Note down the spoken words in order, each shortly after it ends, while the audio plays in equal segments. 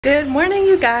Good morning,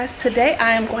 you guys. Today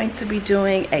I am going to be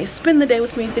doing a spend the day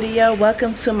with me video.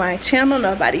 Welcome to my channel,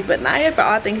 Nobody But Nia, for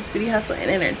all things beauty, hustle, and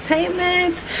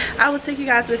entertainment. I will take you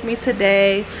guys with me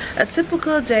today, a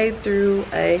typical day through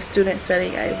a student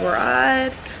studying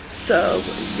abroad. So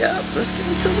yeah, let's get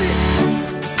into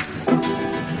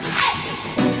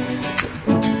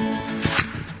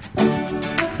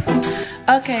it.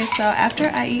 Okay, so after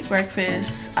I eat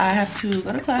breakfast, I have to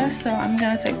go to class, so I'm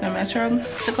gonna take the metro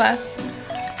to class.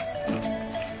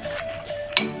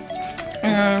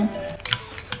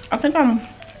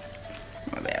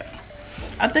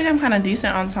 I think I'm kind of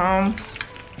decent on time,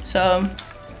 so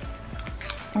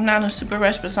I'm not in a super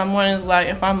rush, but some mornings, like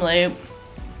if I'm late,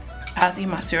 I have to eat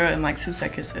my cereal in like 2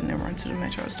 seconds and then run to the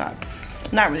metro stop.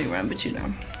 Not really run, but you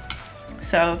know.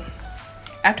 So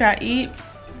after I eat,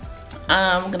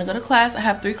 I'm gonna go to class. I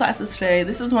have 3 classes today.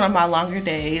 This is one of my longer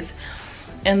days,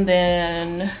 and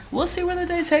then we'll see where the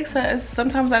day takes us.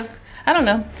 Sometimes I don't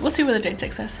know, we'll see where the day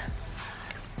takes us.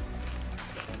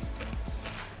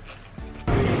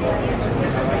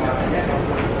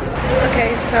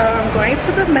 Okay, so I'm going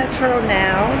to the metro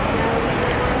now.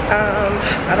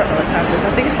 I don't know what time it is.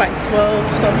 I think it's like 12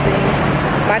 something.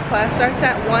 My class starts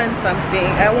at 1 something,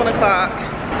 at 1 o'clock.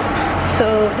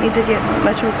 So I need to get my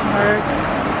metro card.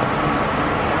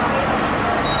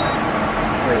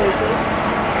 Where is it?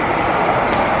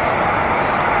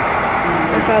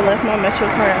 If I left my metro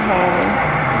card at home,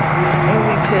 I'm gonna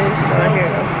be pissed. So here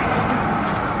it is.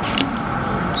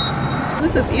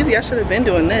 This is easy. I should have been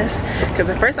doing this, because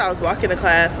at first I was walking to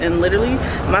class and literally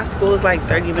my school is like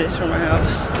 30 minutes from my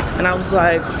house, and I was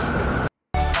like,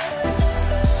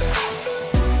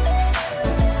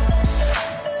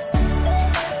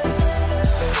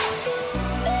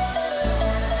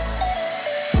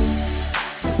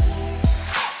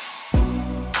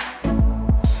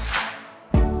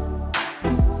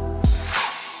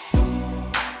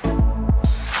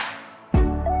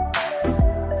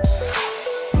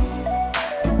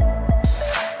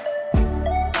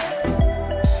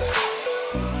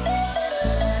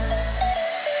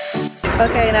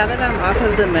 okay, now that I'm off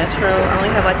of the metro, I only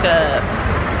have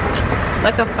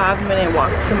like a 5-minute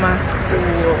walk to my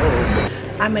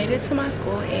school. I made it to my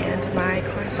school and my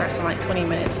class starts in like 20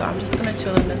 minutes, so I'm just gonna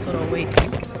chill in this little wait.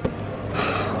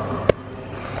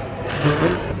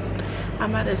 I'm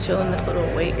about to chill in this little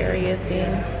wait area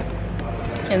thing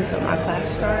until my class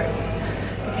starts,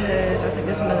 because I think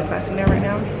there's another class in there right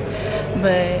now.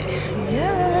 But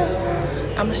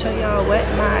yeah, I'm gonna show y'all what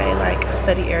my like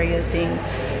study area thing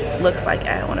looks like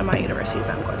at one of my universities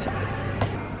I'm going to.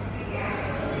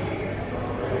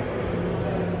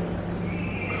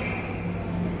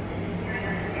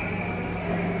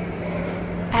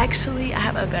 Actually, I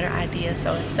have a better idea.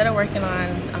 So instead of working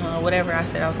on whatever I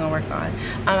said I was gonna work on,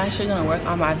 I'm actually gonna work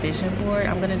on my vision board.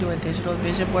 I'm gonna do a digital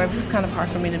vision board. This is kind of hard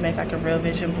for me to make like a real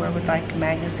vision board with like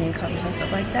magazine covers and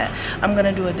stuff like that. I'm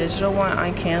gonna do a digital one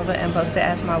on Canva and post it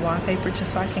as my wallpaper,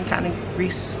 just so I can kind of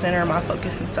recenter my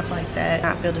focus and stuff like that,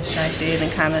 not feel distracted,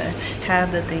 and kind of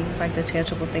have the things, like the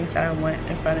tangible things that I want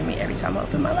in front of me every time I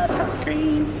open my laptop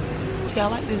screen. Do y'all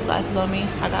like these glasses on me?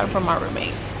 I got them from my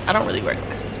roommate. I don't really wear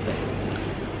glasses, but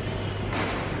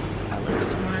I look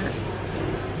smart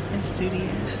and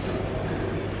studious.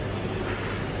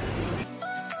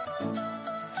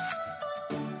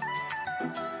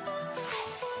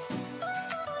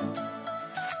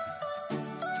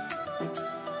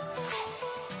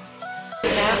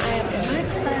 Now I am in my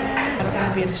class. I don't want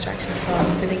to be a distraction, so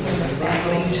I'm sitting in the back,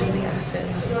 but usually I sit in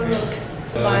the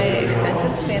front. My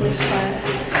extensive Spanish class,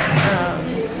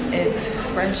 it's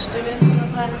French students in the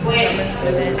class, German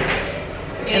students,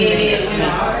 and then it's me.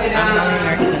 I'm the only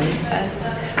American in the class.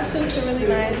 Our students are really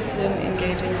nice. It's an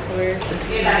engaging course. The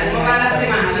teachers are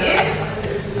really nice.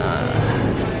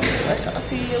 Let y'all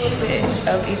see a little bit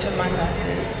of each of my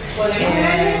classes.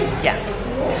 And yeah,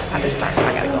 it's about to start, so I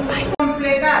gotta go. Bye.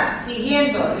 Completar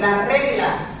siguiendo las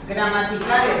reglas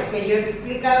gramaticales que yo he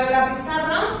explicado en la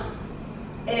pizarra,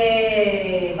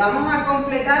 vamos a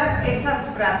completar esas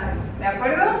frases, ¿de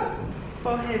acuerdo?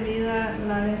 Prohibida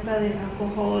la venta de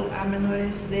alcohol a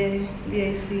menores de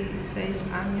 16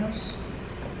 años.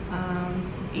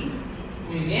 Y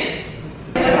muy bien.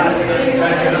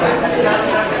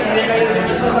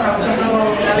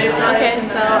 Okay,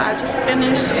 so I just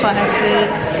finished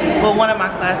classes, well, one of my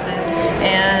classes,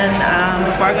 and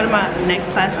before I go to my next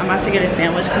class, I'm about to get a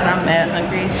sandwich because I'm mad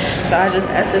hungry. So I just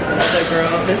asked this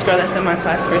girl that's in my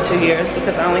class for 2 years,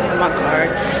 because I only have my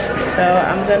card. So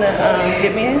I'm gonna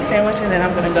get me a sandwich, and then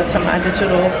I'm gonna go to my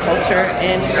digital culture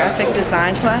and graphic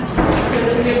design class.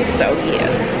 So yeah.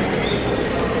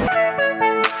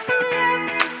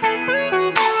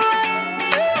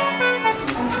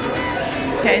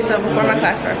 Okay, so before my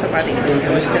class starts, I'm about to eat this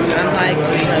sandwich because I'm like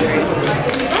really hungry.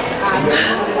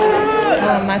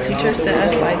 My teacher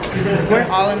said like we're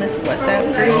all in this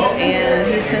WhatsApp group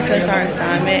and he sent us our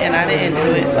assignment and I didn't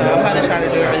do it, so I'm about to try to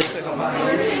do it really quick on my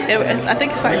phone. I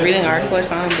think it's like reading an article or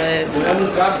something, but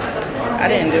I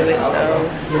didn't do it, so.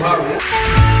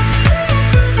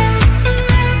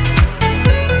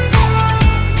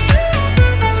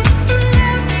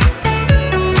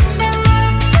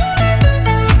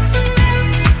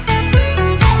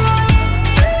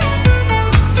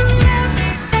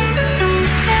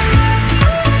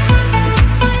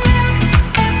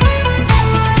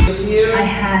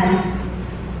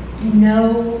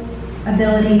 No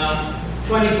ability.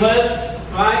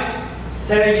 2012, right?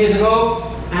 7 years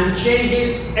ago, and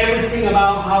changing everything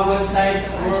about how websites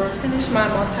work. I just finished my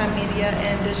multimedia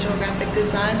and digital graphic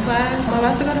design class. I'm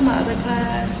about to go to my other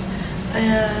class,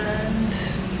 and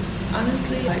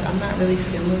honestly, like I'm not really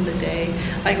feeling the day.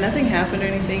 Like nothing happened or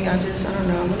anything. I don't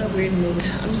know, I'm in a weird mood.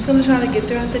 I'm just gonna try to get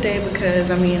throughout the day because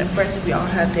I mean, of course, we all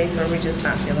have days where we're just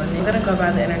not feeling it. I'm gonna go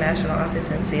by the international office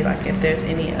and see like if there's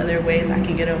any other ways I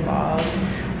can get involved,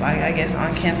 like I guess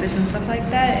on campus and stuff like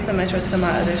that. The metro to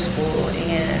my other school,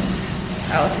 and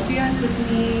I will take you guys with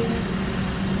me.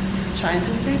 Trying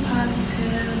to stay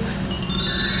positive.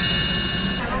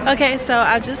 Okay, so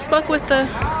I just spoke with the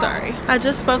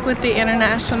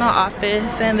international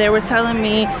office and they were telling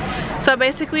me, so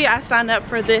basically I signed up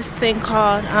for this thing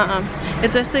called,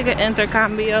 it's basically an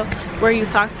intercambio where you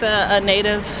talk to a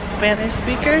native Spanish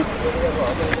speaker.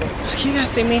 You guys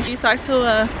see me? You talk to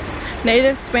a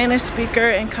native Spanish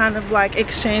speaker and kind of like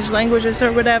exchange languages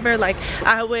or whatever. Like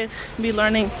I would be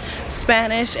learning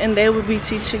Spanish and they would be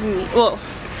teaching me, well,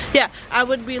 yeah, I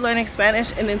would be learning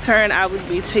Spanish and in turn I would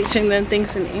be teaching them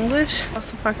things in English. I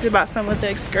also talked about some of the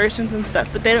excursions and stuff,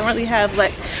 but they don't really have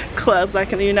like clubs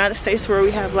like in the United States where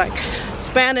we have like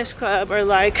Spanish club or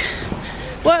like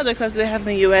what other clubs do they have in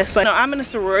the US? Like, no, I'm in a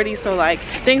sorority, so like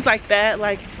things like that,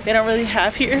 like they don't really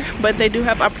have here, but they do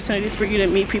have opportunities for you to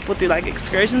meet people through like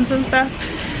excursions and stuff.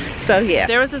 So yeah,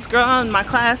 there was this girl in my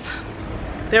class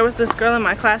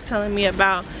telling me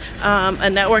about a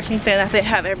networking thing that they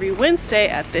have every Wednesday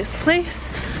at this place.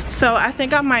 So I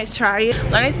think I might try it.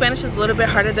 Learning Spanish is a little bit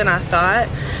harder than I thought.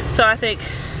 So I think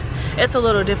it's a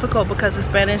little difficult because the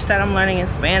Spanish that I'm learning in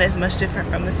Spain is much different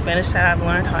from the Spanish that I've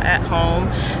learned at home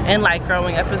and like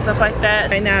growing up and stuff like that.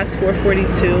 Right now it's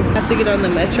 4:42. I have to get on the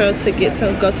metro to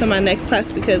go to my next class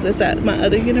because it's at my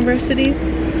other university.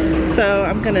 So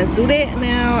I'm gonna do that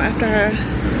now after I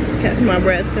catch my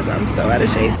breath because I'm so out of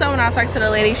shape. So when I talked to the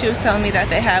lady, she was telling me that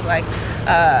they have like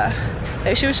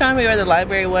she was showing me where the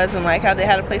library was and like how they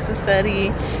had a place to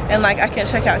study and like I can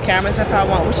check out cameras if I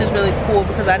want, which is really cool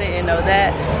because I didn't know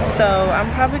that. So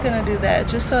I'm probably gonna do that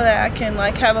just so that I can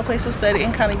like have a place to study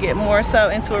and kind of get more so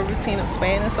into a routine of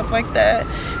Spain and stuff like that.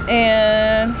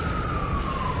 And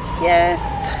yes,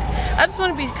 I just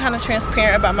want to be kind of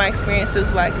transparent about my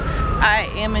experiences. Like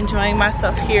I am enjoying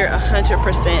myself here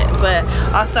 100%, but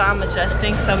also I'm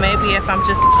adjusting. So maybe if I'm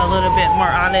just a little bit more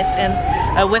honest and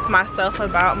with myself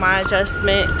about my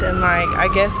adjustments and like I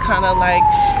guess kind of like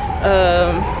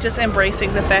just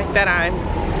embracing the fact that I'm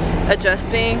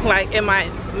adjusting, like it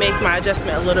might make my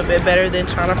adjustment a little bit better than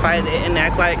trying to fight it and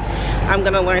act like I'm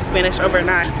gonna learn Spanish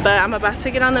overnight. But I'm about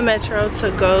to get on the metro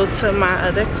to go to my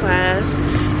other class,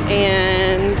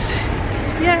 and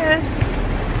yes,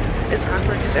 it's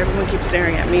awkward because everyone keeps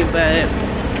staring at me, but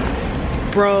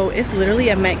bro, it's literally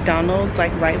a McDonald's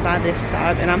like right by this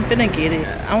stop and I'm gonna get it.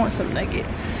 I want some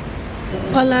nuggets.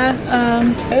 Hola,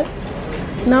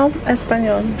 no,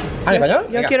 español. ¿Ah, en español?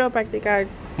 Yo quiero practicar.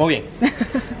 Muy bien.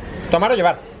 ¿Tomar o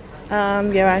llevar?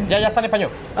 Llevar. Ya está en español.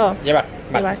 Oh, Llevar.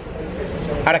 Vale. llevar.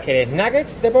 Ahora quieres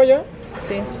nuggets de pollo.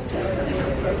 Sí.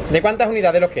 ¿De cuántas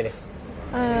unidades los quieres?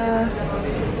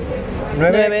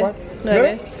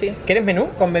 9, sí. ¿Quieres menú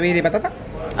con bebida y patata?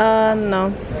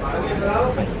 No.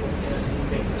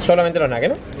 Solamente los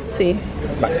nuggets, ¿no? Sí.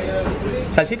 Vale.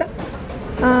 ¿Salsita?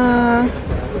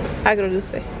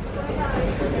 Agrodulce.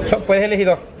 Puedes elegir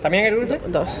dos. ¿También agrodulce?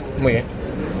 Dos. Muy bien.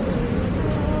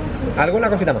 ¿Alguna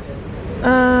cosita más?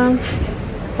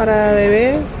 Para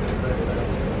beber.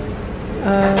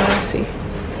 Sí.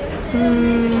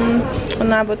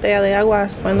 Una botella de agua,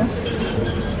 bueno.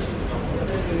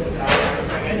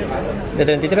 ¿De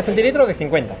 33 centilitros o de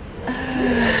 50?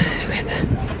 50.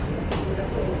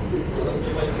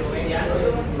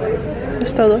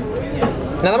 Es todo.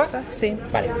 ¿Nada más? Sí.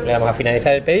 Vale, le damos a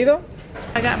finalizar el pedido.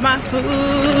 I got my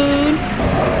food.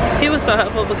 He was so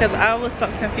helpful because I was so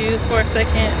confused for a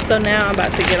second. So now I'm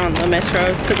about to get on the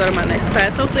metro to go to my next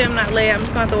class. Hopefully I'm not late. I'm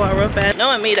just gonna have to walk real fast.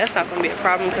 Knowing me, that's not gonna be a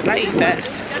problem because I eat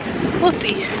fast. We'll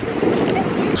see.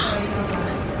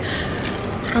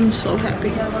 I'm so happy.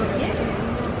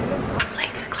 I'm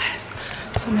late to class,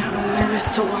 so now I'm nervous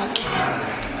to walk in.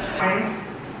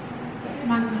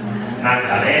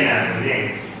 Magdalenas, muy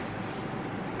bien.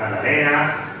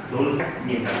 Magdalenas, dulce,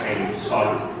 mientras hay un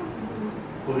sol.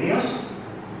 ¿Judíos?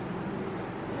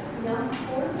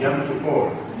 Yom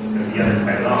Kippur, el día del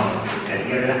perdón, el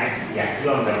día de la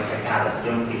expiación de los pecados,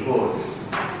 Yom Kippur.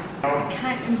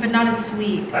 But not as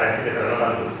sweet. Parece que perdón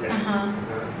al dulce.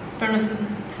 Pero no se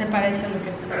parece a lo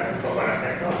que te Pero un poco al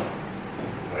respecto.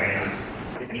 Bueno.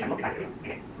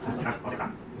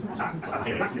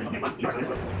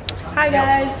 Hi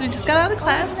guys, we just got out of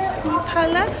class.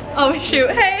 Hola. Oh shoot,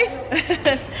 hey.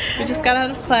 We just got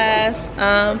out of class.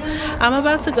 I'm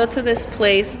about to go to this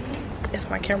place. If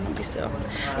my camera will be still.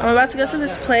 I'm about to go to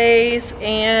this place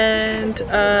and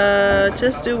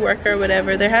just do work or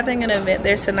whatever. They're having an event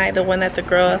there tonight, the one that the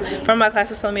girl from my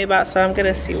class is telling me about, so I'm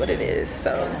gonna see what it is.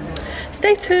 So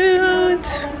stay tuned.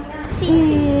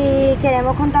 Y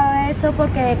queremos contar eso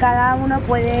porque cada uno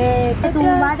puede... Tu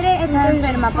madre está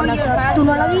enferma, por nosotros, tú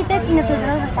no lo dices y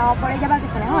nosotros estamos por ella para que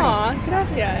se mejore. Oh,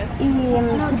 gracias. ¿Y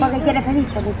por qué quieres pedir?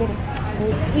 ¿Por qué quieres?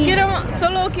 Quiero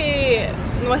solo que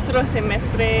nuestro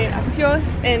semestre ansiosos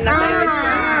en la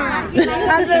Yeah.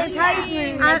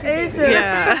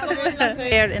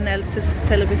 Aired en la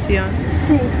televisión.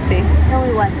 Sí, Sí. es muy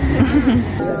igual.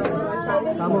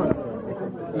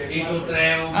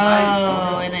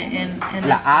 Oh,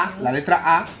 La A, la letra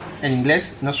A, en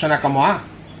inglés no suena como A,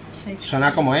 Sí.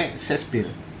 suena como E, Shakespeare.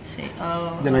 Sí.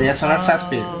 Oh. Debería sonar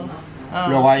Shakespeare. Oh,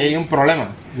 Luego ahí hay un problema,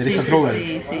 there is a trouble.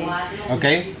 Sí, sí. ¿Ok?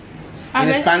 A En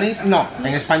veces- Spanish no,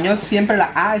 en español siempre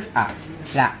la A es A,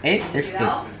 la E es E,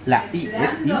 la I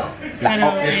es I, la Pero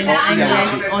O es en O y algo inglés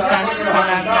así. otras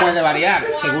palabras. Puede variar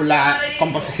según la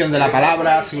composición de la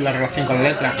palabra, según la relación con la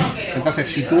letra. Entonces,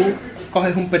 si tú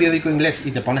coges un periódico inglés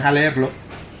y te pones a leerlo,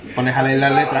 pones a leer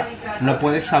las letras, no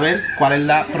puedes saber cuál es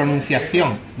la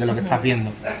pronunciación de lo que estás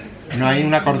viendo. No hay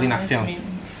una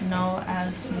coordinación.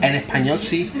 En español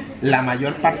sí, la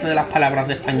mayor parte de las palabras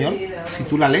de español, si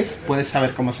tú la lees, puedes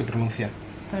saber cómo se pronuncia.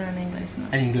 Pero en inglés no.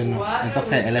 En inglés no.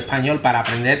 Entonces, el español para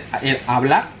aprender a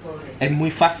hablar es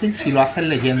muy fácil si lo haces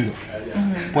leyendo.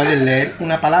 Puedes leer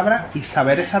una palabra y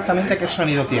saber exactamente qué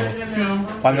sonido tiene.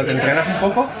 Cuando te entrenas un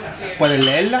poco, puedes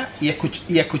leerla y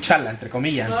escucharla, entre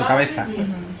comillas, en tu cabeza.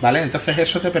 ¿Vale? Entonces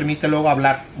eso te permite luego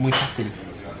hablar muy fácil.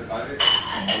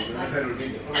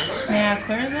 ¿Me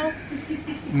acuerdo?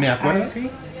 ¿Me acuerdo?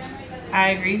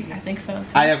 I agree. I think so.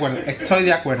 Ah, de acuerdo. Estoy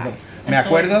de acuerdo. Me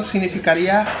acuerdo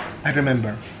significaría I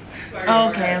remember.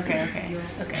 Okay.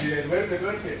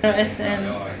 Pero es en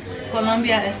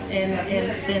Colombia, es en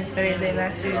el centro de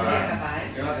la ciudad,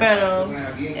 pero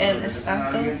el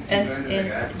estado es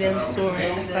del sur,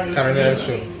 el Estados Carolina del Unidos.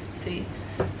 Sur. Sí.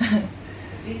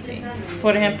 Sí.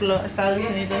 Por ejemplo, Estados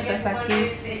Unidos es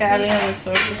aquí, Carolina del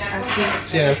Sur es aquí.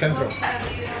 Sí, en el centro.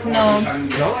 No,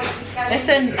 ¿No? es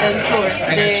en el sur,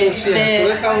 En el sur, sí, en el sur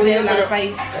de Estados Unidos, del pero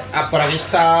país. por aquí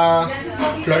está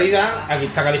Florida, aquí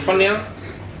está California,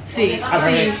 Sí, al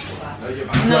revés.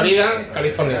 Florida,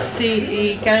 California, sí,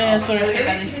 y Carolina del Sur es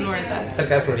cerca de Florida.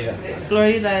 cerca de Florida.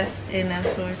 Florida es en el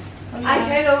sur.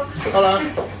 hello. Hola.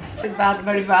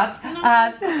 Very bad.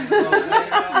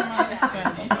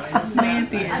 Me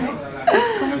entiende.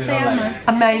 ¿Cómo se llama?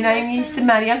 My name is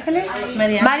Maria Angeles.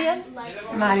 Marian.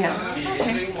 Marian.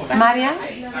 Marian.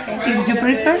 If you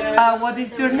prefer, what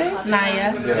is your name?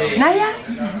 Nia. Naya.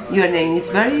 Your name is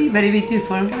very, very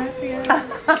beautiful.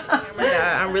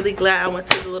 Yeah, I'm really glad I went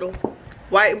to the little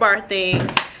white bar thing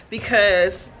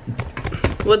because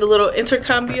with the little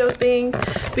intercambio thing,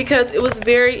 because it was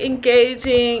very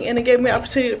engaging and it gave me an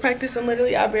opportunity to practice, and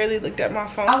literally I barely looked at my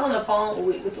phone. I was on the phone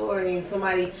with Victoria and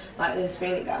somebody like the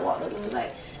Hispanic guy walked up and was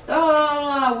like,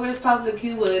 oh, where's Positive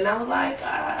Cuba? And I was like,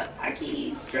 I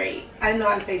keep straight. I didn't know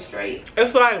how to say straight.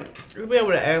 It's like you'll be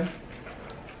able to add.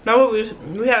 That's what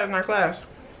we had in our class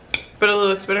for the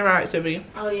little spin around activity.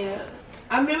 Oh yeah.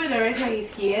 I remember the rest of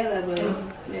izquierda, but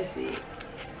that's it.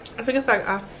 I think it's like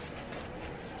I'm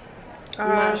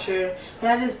not sure.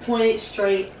 But I just pointed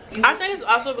straight. I think it's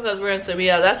also because we're in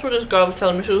Seville. That's what this girl was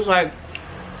telling me. She was like,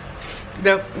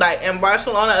 like in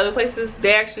Barcelona, other places,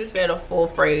 they actually said a full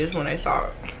phrase when they saw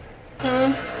it.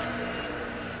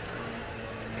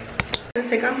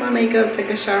 Take off my makeup, take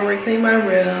a shower, clean my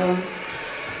room.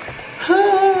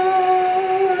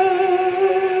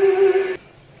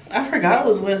 I forgot it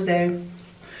was Wednesday.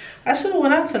 I should have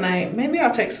went out tonight. Maybe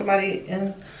I'll take somebody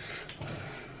and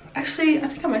Actually, I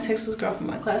think I might text this girl from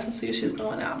my class and see if she's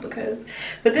going out because,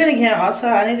 but then again, also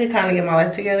I need to kind of get my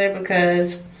life together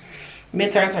because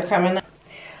midterms are coming up.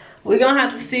 We're gonna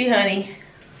have to see, honey.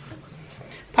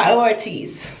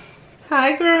 Priorities.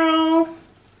 Hi, girl.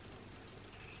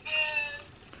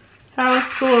 How was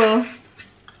school?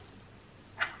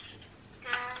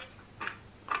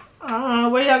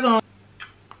 Good. Where y'all going?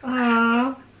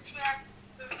 She has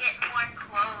to get more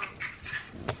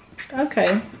clothes.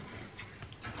 Okay.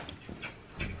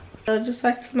 So just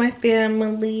like to my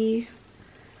family.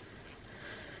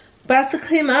 About to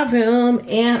clean my room,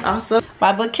 and also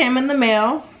my book came in the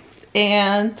mail.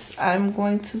 And I'm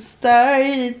going to start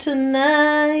it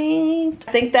tonight.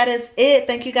 I think that is it.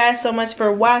 Thank you guys so much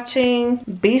for watching.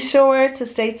 Be sure to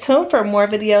stay tuned for more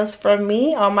videos from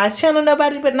me on my channel,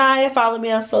 Nobody But Nia. Follow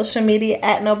me on social media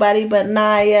at Nobody But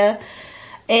Nia.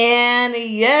 And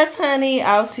yes, honey,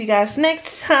 I'll see you guys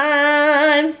next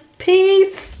time.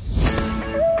 Peace.